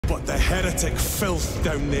But the heretic filth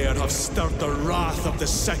down there have stirred the wrath of the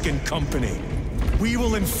Second Company. We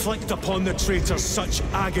will inflict upon the traitors such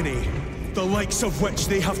agony, the likes of which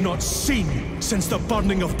they have not seen since the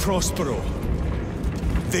burning of Prospero.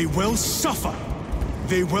 They will suffer,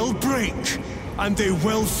 they will break, and they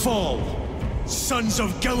will fall. Sons of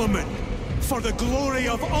Guilliman, for the glory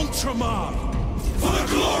of Ultramar! For the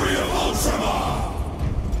glory of Ultramar!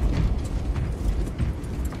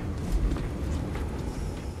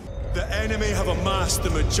 The enemy have amassed the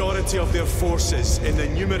majority of their forces in the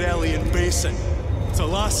Numerelian Basin.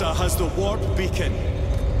 Thalassa has the warp beacon.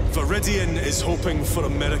 Viridian is hoping for a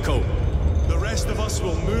miracle. The rest of us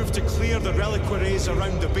will move to clear the reliquaries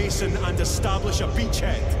around the basin and establish a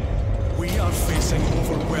beachhead. We are facing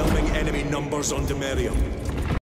overwhelming enemy numbers on Demerium.